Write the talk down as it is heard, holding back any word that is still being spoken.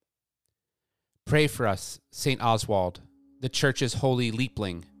Pray for us, St. Oswald, the Church's holy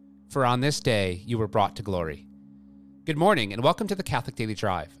leapling, for on this day you were brought to glory. Good morning, and welcome to the Catholic Daily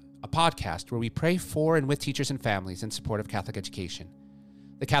Drive, a podcast where we pray for and with teachers and families in support of Catholic education.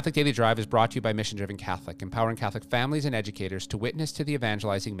 The Catholic Daily Drive is brought to you by Mission Driven Catholic, empowering Catholic families and educators to witness to the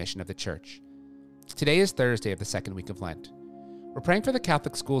evangelizing mission of the Church. Today is Thursday of the second week of Lent. We're praying for the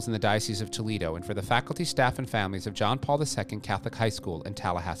Catholic schools in the Diocese of Toledo and for the faculty, staff, and families of John Paul II Catholic High School in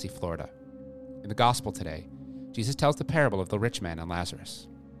Tallahassee, Florida. In the Gospel today, Jesus tells the parable of the rich man and Lazarus.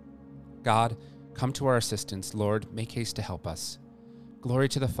 God, come to our assistance. Lord, make haste to help us. Glory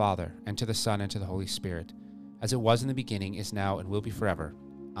to the Father, and to the Son, and to the Holy Spirit, as it was in the beginning, is now, and will be forever.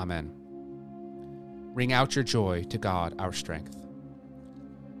 Amen. Ring out your joy to God, our strength.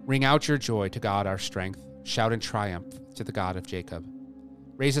 Ring out your joy to God, our strength. Shout in triumph to the God of Jacob.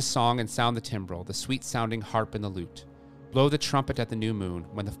 Raise a song and sound the timbrel, the sweet-sounding harp and the lute. Blow the trumpet at the new moon,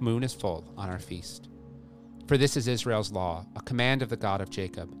 when the moon is full, on our feast. For this is Israel's law, a command of the God of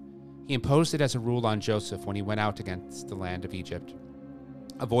Jacob. He imposed it as a rule on Joseph when he went out against the land of Egypt.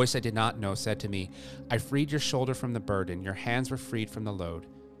 A voice I did not know said to me, I freed your shoulder from the burden, your hands were freed from the load.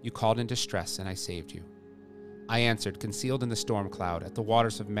 You called in distress, and I saved you. I answered, concealed in the storm cloud, at the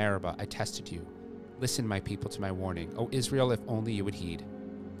waters of Meribah I tested you. Listen, my people, to my warning. O Israel, if only you would heed.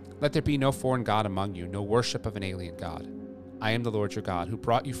 Let there be no foreign god among you, no worship of an alien god. I am the Lord your God, who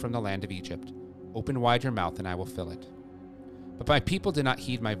brought you from the land of Egypt. Open wide your mouth, and I will fill it. But my people did not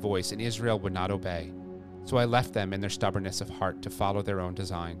heed my voice, and Israel would not obey. So I left them in their stubbornness of heart to follow their own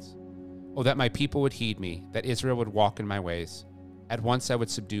designs. Oh, that my people would heed me, that Israel would walk in my ways. At once I would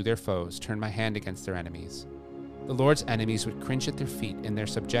subdue their foes, turn my hand against their enemies. The Lord's enemies would cringe at their feet, and their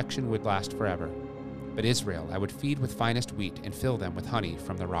subjection would last forever. But Israel I would feed with finest wheat, and fill them with honey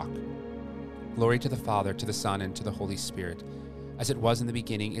from the rock. Glory to the Father, to the Son, and to the Holy Spirit, as it was in the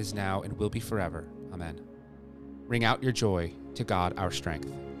beginning, is now, and will be forever. Amen. Ring out your joy to God our strength.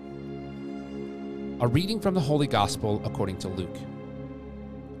 A reading from the Holy Gospel according to Luke.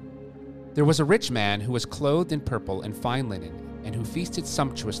 There was a rich man who was clothed in purple and fine linen, and who feasted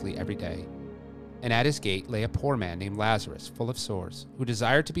sumptuously every day. And at his gate lay a poor man named Lazarus, full of sores, who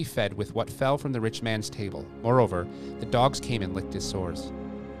desired to be fed with what fell from the rich man's table. Moreover, the dogs came and licked his sores.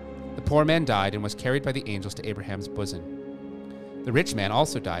 The poor man died and was carried by the angels to Abraham's bosom. The rich man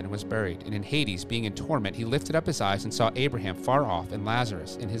also died and was buried, and in Hades, being in torment, he lifted up his eyes and saw Abraham far off and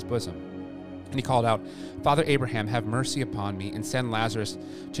Lazarus in his bosom. And he called out, Father Abraham, have mercy upon me, and send Lazarus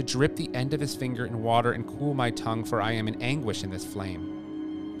to drip the end of his finger in water and cool my tongue, for I am in anguish in this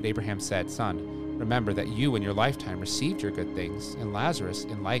flame. But Abraham said, Son, remember that you in your lifetime received your good things, and Lazarus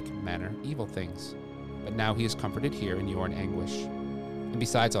in like manner evil things. But now he is comforted here, and you are in anguish. And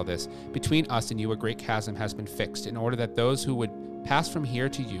besides all this, between us and you a great chasm has been fixed, in order that those who would pass from here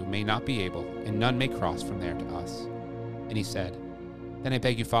to you may not be able, and none may cross from there to us. And he said, Then I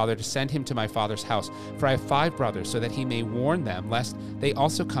beg you, Father, to send him to my father's house, for I have 5 brothers, so that he may warn them, lest they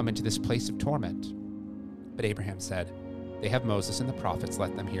also come into this place of torment. But Abraham said, They have Moses and the prophets,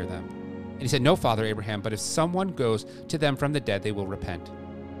 let them hear them. And he said, No, Father Abraham, but if someone goes to them from the dead, they will repent.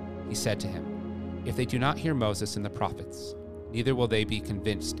 He said to him, If they do not hear Moses and the prophets, neither will they be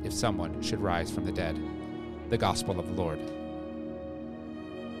convinced if someone should rise from the dead. The Gospel of the Lord.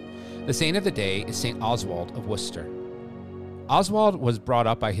 The saint of the day is St. Oswald of Worcester. Oswald was brought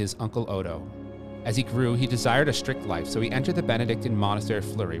up by his uncle Odo. As he grew, he desired a strict life, so he entered the Benedictine monastery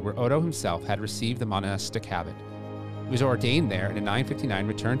of Fleury, where Odo himself had received the monastic habit. He was ordained there and in 959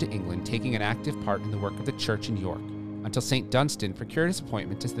 returned to England, taking an active part in the work of the church in York, until St. Dunstan procured his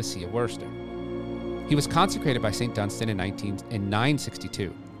appointment to the see of Worcester. He was consecrated by St. Dunstan in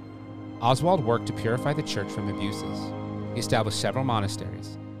 962. Oswald worked to purify the church from abuses. He established several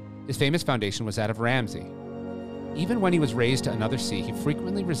monasteries. His famous foundation was that of Ramsey. Even when he was raised to another see, he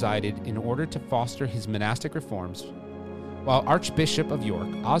frequently resided in order to foster his monastic reforms. While Archbishop of York,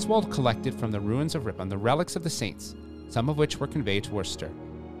 Oswald collected from the ruins of Ripon the relics of the saints, some of which were conveyed to Worcester.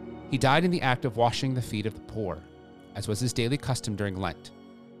 He died in the act of washing the feet of the poor, as was his daily custom during Lent,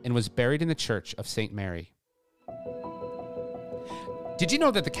 and was buried in the church of St. Mary. Did you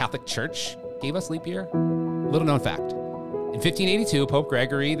know that the Catholic Church gave us leap year? Little known fact. In 1582, Pope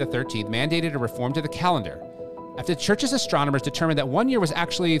Gregory XIII mandated a reform to the calendar, after the church's astronomers determined that one year was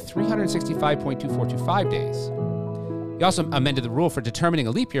actually 365.2425 days. He also amended the rule for determining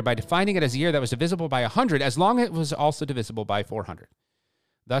a leap year by defining it as a year that was divisible by 100 as long as it was also divisible by 400.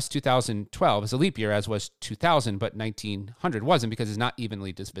 Thus, 2012 is a leap year, as was 2000, but 1900 wasn't because it's not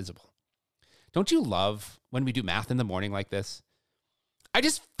evenly divisible. Don't you love when we do math in the morning like this? I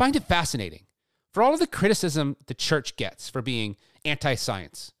just find it fascinating. For all of the criticism the church gets for being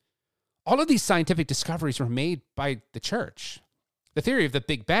anti-science, All of these scientific discoveries were made by the church. The theory of the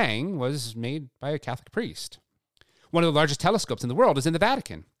Big Bang was made by a Catholic priest. One of the largest telescopes in the world is in the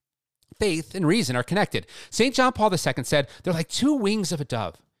Vatican. Faith and reason are connected. St. John Paul II said they're like two wings of a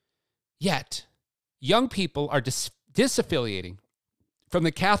dove. Yet, young people are disaffiliating from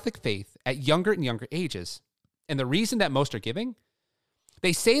the Catholic faith at younger and younger ages. And the reason that most are giving,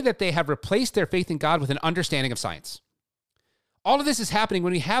 they say that they have replaced their faith in God with an understanding of science. All of this is happening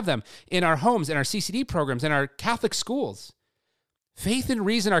when we have them in our homes, in our CCD programs, in our Catholic schools. Faith and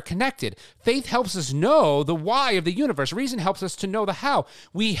reason are connected. Faith helps us know the why of the universe. Reason helps us to know the how.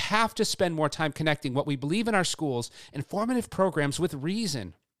 We have to spend more time connecting what we believe in our schools and formative programs with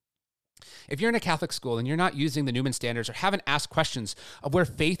reason. If you're in a Catholic school and you're not using the Newman Standards or haven't asked questions of where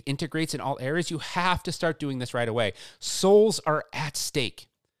faith integrates in all areas, you have to start doing this right away. Souls are at stake.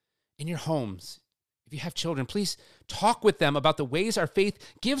 In your homes, if you have children, please talk with them about the ways our faith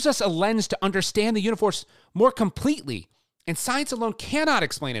gives us a lens to understand the universe more completely. And science alone cannot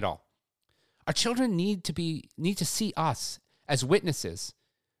explain it all. Our children need to see us as witnesses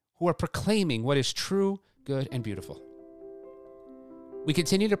who are proclaiming what is true, good, and beautiful. We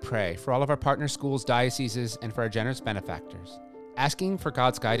continue to pray for all of our partner schools, dioceses, and for our generous benefactors, asking for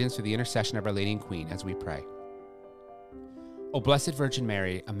God's guidance through the intercession of Our Lady and Queen as we pray. O Blessed Virgin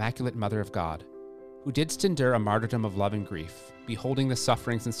Mary, Immaculate Mother of God, who didst endure a martyrdom of love and grief, beholding the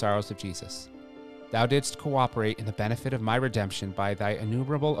sufferings and sorrows of Jesus, thou didst cooperate in the benefit of my redemption by thy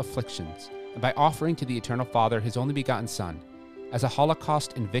innumerable afflictions, and by offering to the Eternal Father his only begotten Son, as a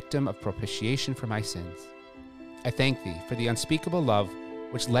holocaust and victim of propitiation for my sins. I thank thee for the unspeakable love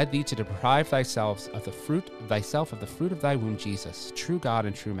which led thee to deprive thyself of the fruit of thy womb, Jesus, true God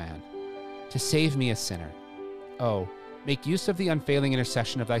and true man, to save me a sinner. Oh, make use of the unfailing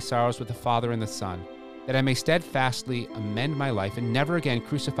intercession of thy sorrows with the Father and the Son, that I may steadfastly amend my life and never again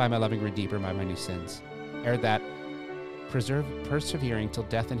crucify my loving Redeemer by my new sins, ere that, persevering till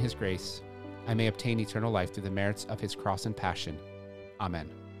death in his grace, I may obtain eternal life through the merits of his cross and passion. Amen.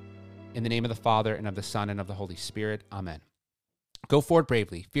 In the name of the Father, and of the Son, and of the Holy Spirit. Amen. Go forward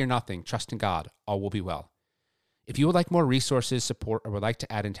bravely, fear nothing, trust in God, all will be well. If you would like more resources, support, or would like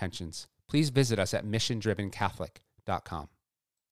to add intentions, please visit us at missiondrivencatholic.com.